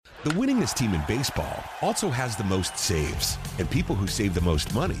The winningest team in baseball also has the most saves, and people who save the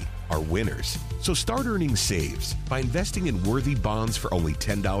most money are winners. So start earning saves by investing in worthy bonds for only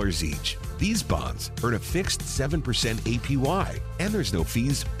 $10 each. These bonds earn a fixed 7% APY, and there's no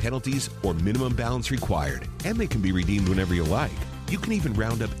fees, penalties, or minimum balance required, and they can be redeemed whenever you like. You can even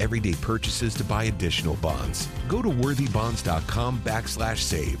round up everyday purchases to buy additional bonds. Go to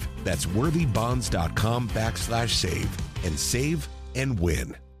worthybonds.com/save. That's worthybonds.com/save and save and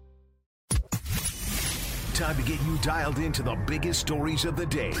win. Time to get you dialed into the biggest stories of the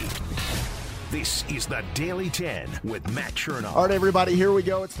day. This is the Daily 10 with Matt Chernoff. All right, everybody, here we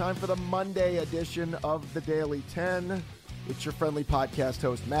go. It's time for the Monday edition of the Daily 10. It's your friendly podcast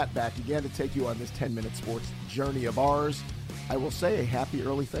host, Matt, back again to take you on this 10-minute sports journey of ours. I will say a happy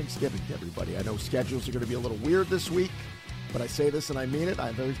early Thanksgiving to everybody. I know schedules are going to be a little weird this week, but I say this and I mean it.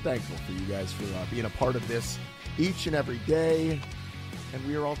 I'm very thankful for you guys for being a part of this each and every day. And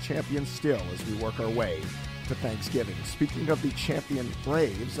we are all champions still as we work our way to Thanksgiving. Speaking of the champion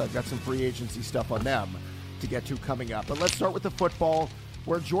Braves, I've got some free agency stuff on them to get to coming up. But let's start with the football,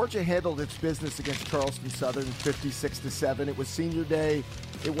 where Georgia handled its business against Charleston Southern 56-7. It was senior day.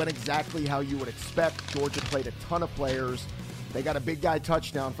 It went exactly how you would expect. Georgia played a ton of players. They got a big guy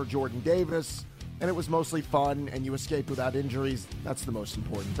touchdown for Jordan Davis, and it was mostly fun, and you escaped without injuries. That's the most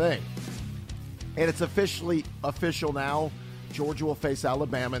important thing. And it's officially official now. Georgia will face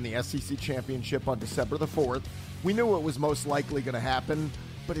Alabama in the SEC Championship on December the 4th. We knew it was most likely going to happen,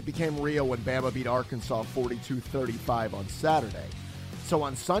 but it became real when Bama beat Arkansas 42-35 on Saturday. So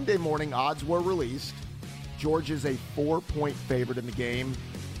on Sunday morning, odds were released. Georgia's a 4-point favorite in the game,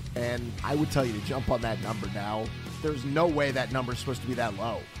 and I would tell you to jump on that number now. There's no way that number is supposed to be that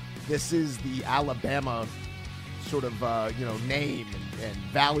low. This is the Alabama sort of name and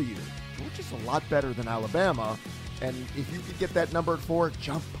value. Georgia's a lot better than Alabama. And if you could get that number at 4,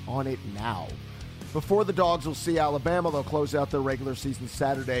 jump on it now. Before the Dogs will see Alabama, they'll close out their regular season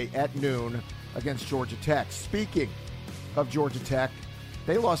Saturday at noon against Georgia Tech. Speaking of Georgia Tech,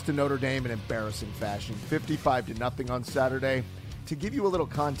 they lost to Notre Dame in embarrassing fashion, 55-0 on Saturday. To give you a little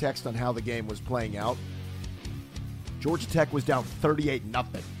context on how the game was playing out, Georgia Tech was down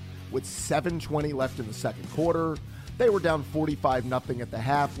 38-0 with 7:20 left in the second quarter. They were down 45-0 at the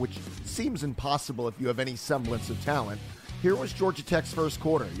half, which seems impossible if you have any semblance of talent. Here was Georgia Tech's first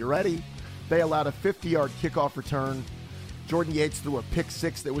quarter. You ready? They allowed a 50-yard kickoff return. Jordan Yates threw a pick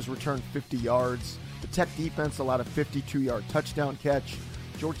six that was returned 50 yards. The Tech defense allowed a 52-yard touchdown catch.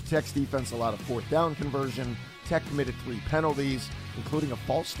 Georgia Tech's defense allowed a fourth down conversion. Tech committed 3 penalties, including a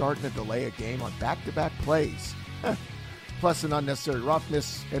false start and a delay of game on back-to-back plays. Plus an unnecessary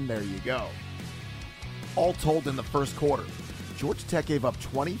roughness, and there you go. All told in the first quarter, Georgia Tech gave up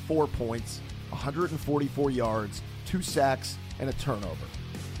 24 points, 144 yards, 2 sacks, and a turnover.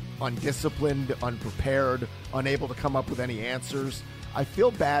 Undisciplined, unprepared, unable to come up with any answers. I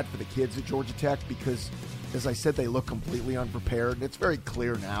feel bad for the kids at Georgia Tech because, as I said, they look completely unprepared. And it's very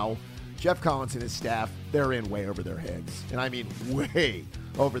clear now. Jeff Collins and his staff, they're in way over their heads. And I mean way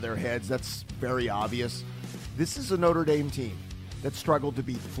over their heads. That's very obvious. This is a Notre Dame team that struggled to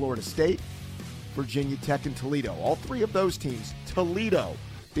beat Florida State, Virginia Tech, and Toledo. All 3 of those teams, Toledo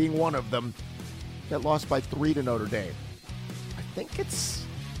being one of them, that lost by 3 to Notre Dame. I think it's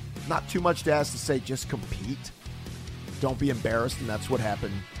not too much to ask to say just compete. Don't be embarrassed, and that's what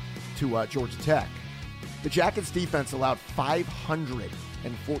happened to Georgia Tech. The Jackets defense allowed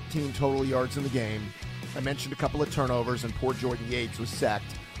 514 total yards in the game. I mentioned a couple of turnovers, and poor Jordan Yates was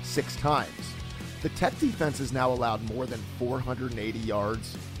sacked 6 times. The Tech defense has now allowed more than 480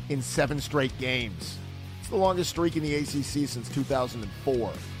 yards in 7 straight games. It's the longest streak in the ACC since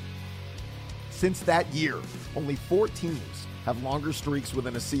 2004. Since that year, only 4 teams have longer streaks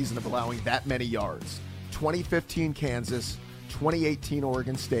within a season of allowing that many yards. 2015 Kansas, 2018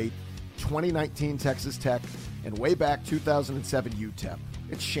 Oregon State, 2019 Texas Tech, and way back 2007 UTEP.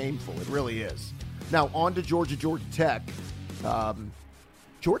 It's shameful. It really is. Now, on to Georgia Tech.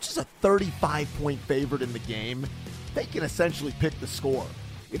 Georgia's a 35-point favorite in the game. They can essentially pick the score.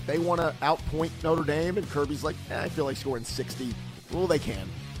 If they want to outpoint Notre Dame and Kirby's like, I feel like scoring 60, well, they can.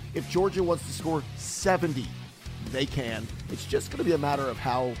 If Georgia wants to score 70, they can. It's just going to be a matter of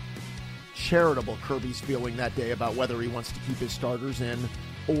how charitable Kirby's feeling that day about whether he wants to keep his starters in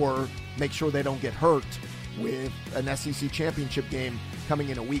or make sure they don't get hurt with an SEC championship game coming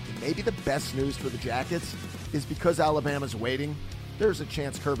in a week. And maybe the best news for the Jackets is because Alabama's waiting, there's a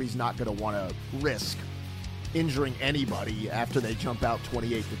chance Kirby's not going to want to risk injuring anybody after they jump out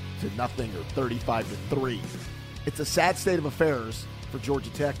 28-0 or 35-3. It's a sad state of affairs for Georgia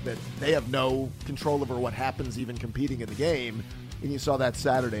Tech that they have no control over what happens even competing in the game. and you saw that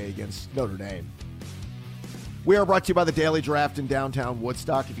Saturday against Notre Dame. We are brought to you by the Daily Draft in downtown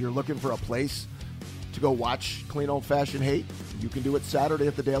Woodstock. If you're looking for a place to go watch clean old-fashioned hate, you can do it Saturday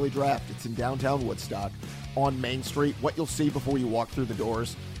at the Daily Draft. It's in downtown Woodstock on Main Street. What you'll see before you walk through the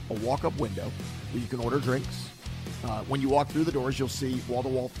doors, a walk-up window where you can order drinks. When you walk through the doors, you'll see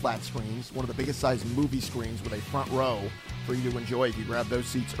wall-to-wall flat screens, one of the biggest size movie screens with a front row for you to enjoy if you grab those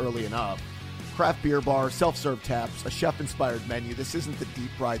seats early enough. Craft beer bar, self-serve taps, a chef-inspired menu. This isn't the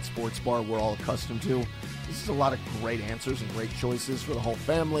deep-fried sports bar we're all accustomed to. This is a lot of great answers and great choices for the whole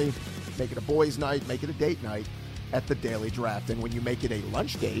family. Make it a boys' night, make it a date night at the Daily Draft. And when you make it a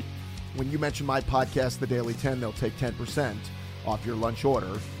lunch date, when you mention my podcast, The Daily 10, they'll take 10% off your lunch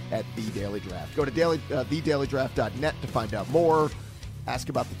order at The Daily Draft. Go to thedailydraft.net to find out more. Ask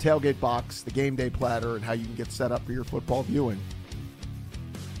about the tailgate box, the game day platter, and how you can get set up for your football viewing.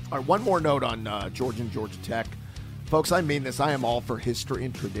 All right, one more note on Georgia and Georgia Tech. Folks, I mean this. I am all for history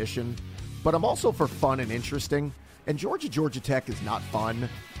and tradition, but I'm also for fun and interesting. And Georgia Tech is not fun,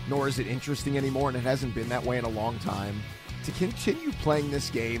 nor is it interesting anymore, and it hasn't been that way in a long time. To continue playing this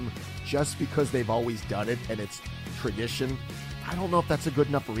game just because they've always done it and it's tradition, I don't know if that's a good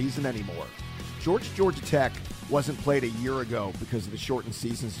enough reason anymore. Georgia Tech wasn't played a year ago because of the shortened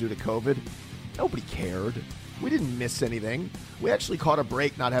seasons due to COVID. Nobody cared. We didn't miss anything. We actually caught a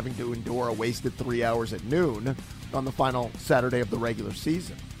break not having to endure a wasted 3 hours at noon on the final Saturday of the regular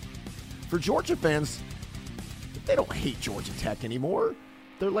season. For Georgia fans, they don't hate Georgia Tech anymore.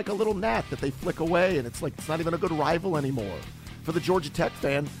 They're like a little gnat that they flick away, and it's like it's not even a good rival anymore. For the Georgia Tech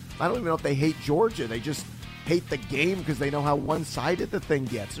fan, I don't even know if they hate Georgia. They just hate the game because they know how one-sided the thing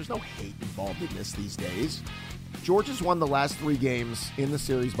gets. There's no hate involved in this these days. Georgia's won the last 3 games in the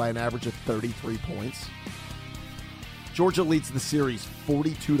series by an average of 33 points. Georgia leads the series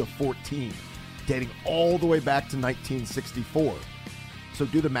 42-14, dating all the way back to 1964. So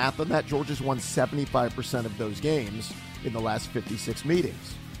do the math on that. Georgia's won 75% of those games in the last 56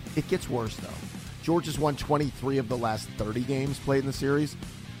 meetings. It gets worse, though. Georgia's won 23 of the last 30 games played in the series.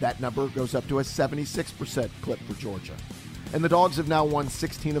 That number goes up to a 76% clip for Georgia. And the Dogs have now won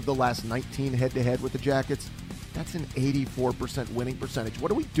 16 of the last 19 head-to-head with the Jackets. That's an 84% winning percentage. What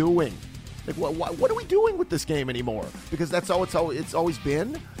are we doing? Like, what are we doing with this game anymore? Because that's how it's always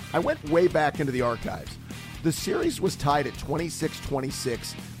been. I went way back into the archives. The series was tied at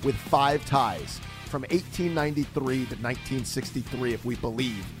 26-26 with 5 ties from 1893 to 1963, if we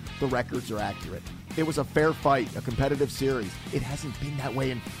believe the records are accurate. It was a fair fight, a competitive series. It hasn't been that way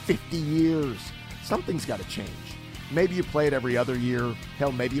in 50 years. Something's got to change. Maybe you play it every other year.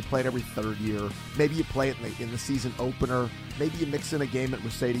 Hell, maybe you play it every third year. Maybe you play it in the season opener. Maybe you mix in a game at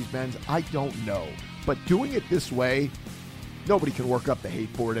Mercedes-Benz. I don't know. But doing it this way, nobody can work up the hate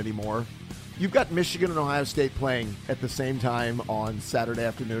for it anymore. You've got Michigan and Ohio State playing at the same time on Saturday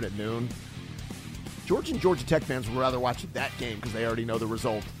afternoon at noon. Georgia and Georgia Tech fans would rather watch that game because they already know the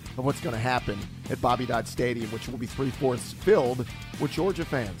result of what's going to happen at Bobby Dodd Stadium, which will be 3/4 filled with Georgia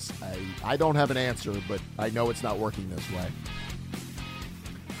fans. I don't have an answer, but I know it's not working this way.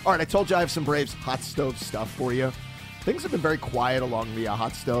 All right, I told you I have some Braves hot stove stuff for you. Things have been very quiet along the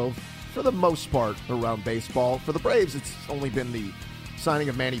hot stove for the most part around baseball. For the Braves, it's only been the signing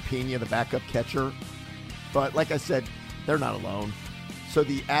of Manny Pena, the backup catcher. But like I said, they're not alone. So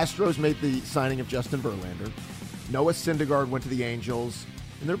the Astros made the signing of Justin Verlander. Noah Syndergaard went to the Angels.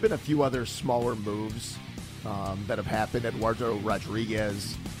 And there have been a few other smaller moves that have happened. Eduardo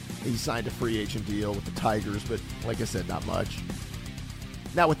Rodriguez, he signed a free agent deal with the Tigers, but like I said, not much.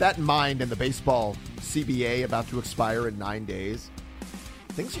 Now, with that in mind and the baseball CBA about to expire in 9 days,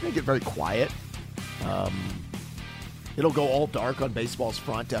 things are going to get very quiet. It'll go all dark on baseball's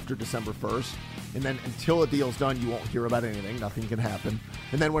front after December 1st. And then until a deal's done, you won't hear about anything. Nothing can happen.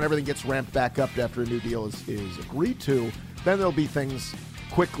 And then when everything gets ramped back up after a new deal is agreed to, then there'll be things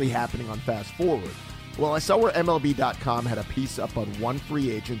quickly happening on Fast Forward. Well, I saw where MLB.com had a piece up on one free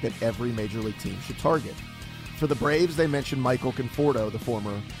agent that every Major League team should target. For the Braves, they mentioned Michael Conforto, the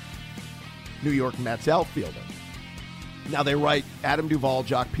former New York Mets outfielder. Now they write, Adam Duvall,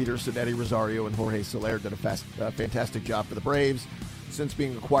 Jock Peterson, Eddie Rosario, and Jorge Soler did a fantastic job for the Braves since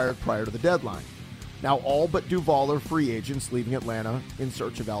being acquired prior to the deadline. Now all but Duvall are free agents leaving Atlanta in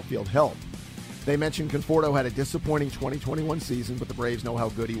search of outfield help. They mentioned Conforto had a disappointing 2021 season, but the Braves know how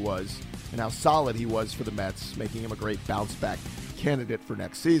good he was and how solid he was for the Mets, making him a great bounce-back candidate for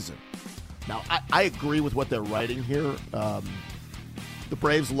next season. Now, I agree with what they're writing here. The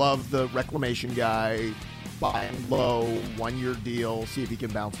Braves love the reclamation guy, buy him low, 1-year deal, see if he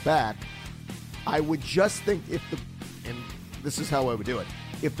can bounce back. I would just think and this is how I would do it,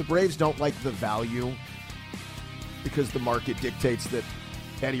 if the Braves don't like the value because the market dictates that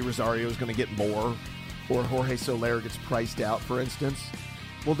Eddie Rosario is going to get more, or Jorge Soler gets priced out, for instance,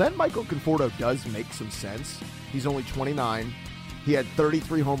 well, then Michael Conforto does make some sense. He's only 29. He had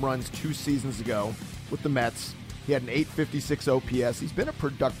 33 home runs 2 seasons ago with the Mets. He had an 856 OPS. He's been a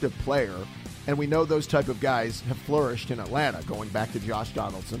productive player, and we know those type of guys have flourished in Atlanta, going back to Josh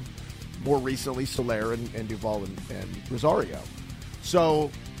Donaldson, more recently Soler and Duvall and Rosario. So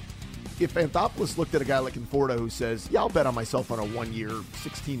if Anthopoulos looked at a guy like Conforto who says, yeah, I'll bet on myself on a 1-year,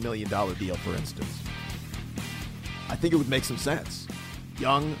 $16 million deal, for instance, I think it would make some sense.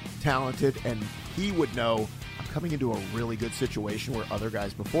 Young, talented, and he would know I'm coming into a really good situation where other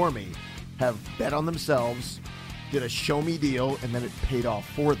guys before me have bet on themselves, did a show-me deal, and then it paid off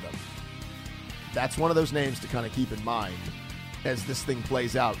for them. That's one of those names to kind of keep in mind as this thing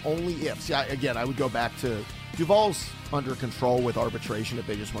plays out. Only if, see, again, I would go back to Duvall's under control with arbitration if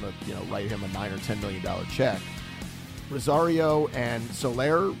they just want to, write him a $9 or $10 million check. Rosario and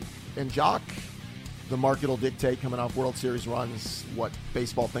Soler and Jock, the market will dictate coming off World Series runs what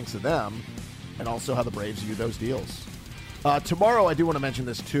baseball thinks of them, and also how the Braves view those deals. Tomorrow, I do want to mention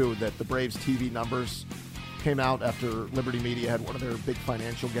this too, that the Braves TV numbers came out after Liberty Media had one of their big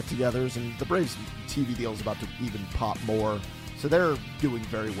financial get-togethers, and the Braves TV deal is about to even pop more. So they're doing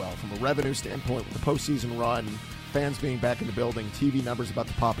very well from a revenue standpoint with the postseason run, fans being back in the building, TV numbers about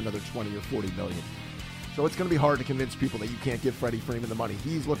to pop another 20 or 40 million. So it's going to be hard to convince people that you can't give Freddie Freeman the money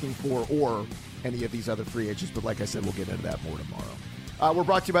he's looking for or any of these other free agents. But like I said, we'll get into that more tomorrow. We're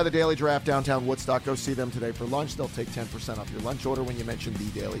brought to you by the Daily Draft, downtown Woodstock. Go see them today for lunch. They'll take 10% off your lunch order when you mention the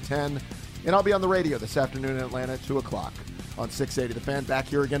Daily 10. And I'll be on the radio this afternoon in Atlanta at 2 o'clock on 680 The Fan. Back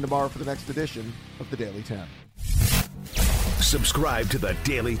here again tomorrow for the next edition of the Daily 10. Subscribe to the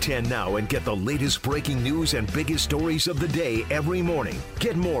Daily 10 now and get the latest breaking news and biggest stories of the day every morning.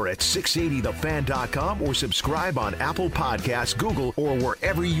 Get more at 680thefan.com or subscribe on Apple Podcasts, Google, or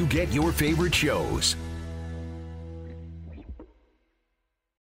wherever you get your favorite shows.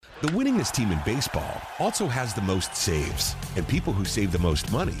 The winningest team in baseball also has the most saves, and people who save the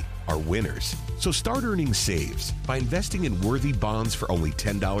most money are winners. So start earning saves by investing in worthy bonds for only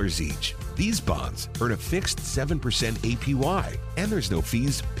 $10 each. These bonds earn a fixed 7% APY, and there's no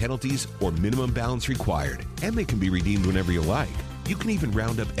fees, penalties, or minimum balance required, and they can be redeemed whenever you like. You can even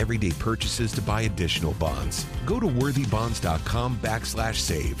round up everyday purchases to buy additional bonds. Go to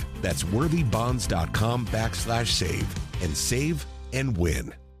worthybonds.com/save. That's worthybonds.com/save, and save and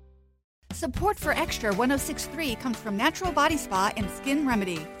win. Support for Extra 106.3 comes from Natural Body Spa and Skin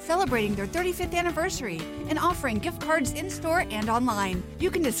Remedy, celebrating their 35th anniversary and offering gift cards in-store and online. You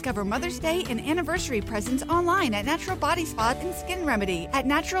can discover Mother's Day and anniversary presents online at Natural Body Spa and Skin Remedy at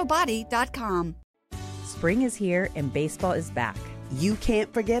naturalbody.com. Spring is here and baseball is back. You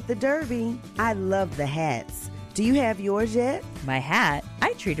can't forget the Derby. I love the hats. Do you have yours yet? My hat?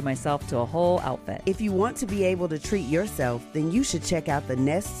 I treated myself to a whole outfit. If you want to be able to treat yourself, then you should check out the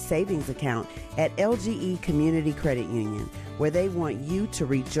Nest Savings Account at LGE Community Credit Union, where they want you to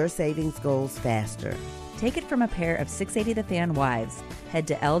reach your savings goals faster. Take it from a pair of 680 The Fan wives. Head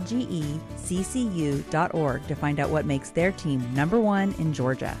to lgeccu.org to find out what makes their team #1 in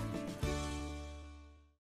Georgia.